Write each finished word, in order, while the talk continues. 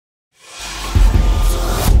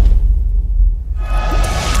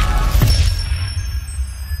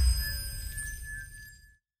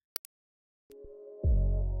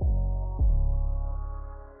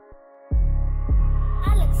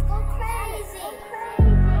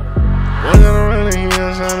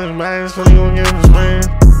his bags, so he gon' give his man.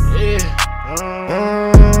 Yeah.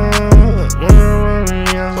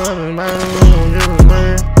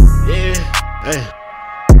 Hey.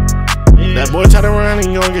 That boy tied around and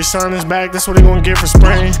he gon' get shot in his back, that's what he gon' get for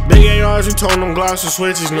spraying. Big ARs, we told him Glocks with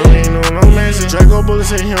switches, no, he ain't doing no messing. Draco bullets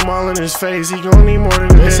hit him all in his face, he gon' need more than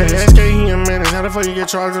this. They say SK, he a menace, how the fuck you get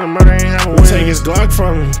charged with a murder, ain't have a win. Take his Glock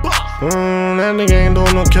from him. That nigga ain't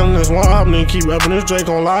doing no killing this wop, nigga keep upping his Drake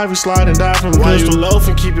on live, he slide and die from while you loaf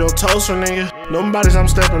and keep your toaster, nigga. Nobody's I'm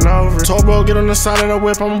stepping over. Told bro, get on the side of the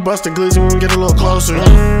whip, I'ma bust the glizzy when we get a little closer.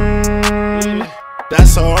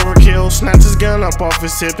 That's a overkill. Snatch his gun up off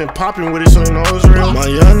his hip and popping with it so he know it's real. My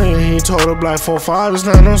young nigga, he told a black 4-5, it's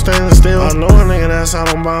not no stainless steel. I know a nigga that's out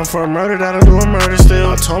on bond for a murder, that'll do a murder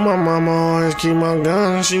still. I told my mama always keep my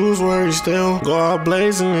gun, and she was worried still. Go out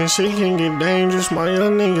blazing and shit can get dangerous. My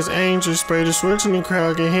young niggas angels, spray the switch in the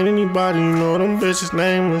crowd, can hit anybody, you know them bitches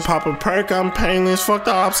nameless. Pop a perk, I'm painless, fuck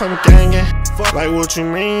the ops, I'm gangin'. Like what you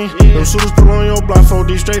mean? Them shooters put on your block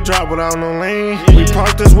 4D straight drop without no lane. We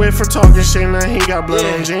parked this whip for talking shit, now he got blood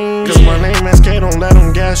on jeans. Cause my name SK, don't let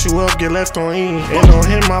him gas you up, get left on E. And don't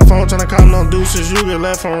hit my phone tryna cop no deuces, you get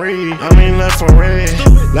left on read. I mean left on red.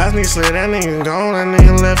 Last nigga slid, that nigga gone, that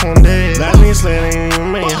nigga left on dead. Last nigga slid, ain't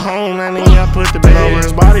even made home, that nigga got put to bed. Over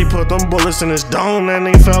his body, put them bullets in his dome, that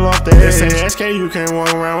nigga fell off the edge. They say SK, you can't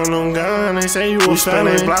walk around with no gun, they say you a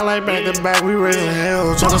felon. Block like back to back, we raising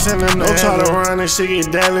hell. Tryna send them no try to run, this shit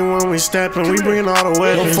get deadly when we steppin'. We bringin' all the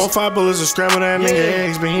weapons. 4-5 bullets to scramble that nigga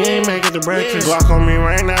eggs, but he ain't make it to breakfast. Glock on me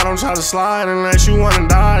right now, don't try to slide unless you wanna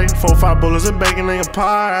die. 4-5 bullets of bacon in your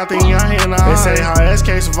pie, I think y'all hear now. They say how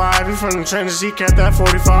SK survived, he from the trenches, he kept that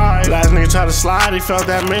 45. Last nigga tried to slide, he felt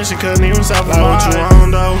that mission, couldn't even self-revive. Like what you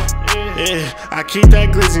on though? Yeah, I keep that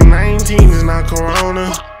glizzy 19, it's not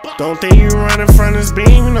Corona. Don't think you running from this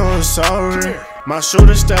beam, you know it's over. My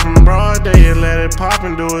shooter steppin' broad day, let it pop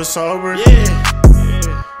and do it sober.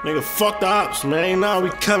 Nigga, fuck the ops, man. Now we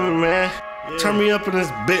coming, man. Turn me up in this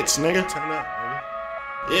bitch, nigga. Turn up,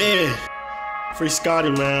 nigga. Yeah. Free Scotty,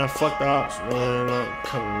 man. Fuck the ops, man. I'm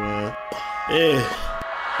coming, man. Yeah.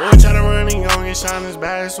 Boy try to run, he gon' get shot in his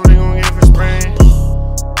back, that's what he gon' get for spraying.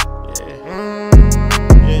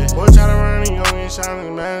 Yeah. Boy try to run, he gon' get shot in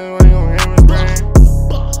his back, that's what he gon' get for spraying.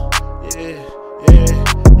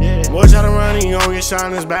 Boy try to run, he gon' get shot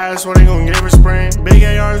in his back, that's what he gon' get for spraying. Big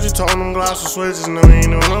ARs, you told him Glocks with switches, no, he ain't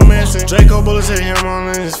doing no messing. Draco bullets hit him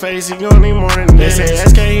on in his face, he gon' need more than this. They say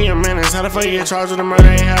SK, he a menace, how the fuck you get charged with a murder,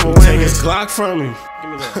 ain't have a win. Take his Glock from him.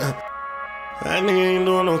 Give me that. That nigga ain't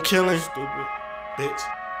doing no killing. Stupid bitch.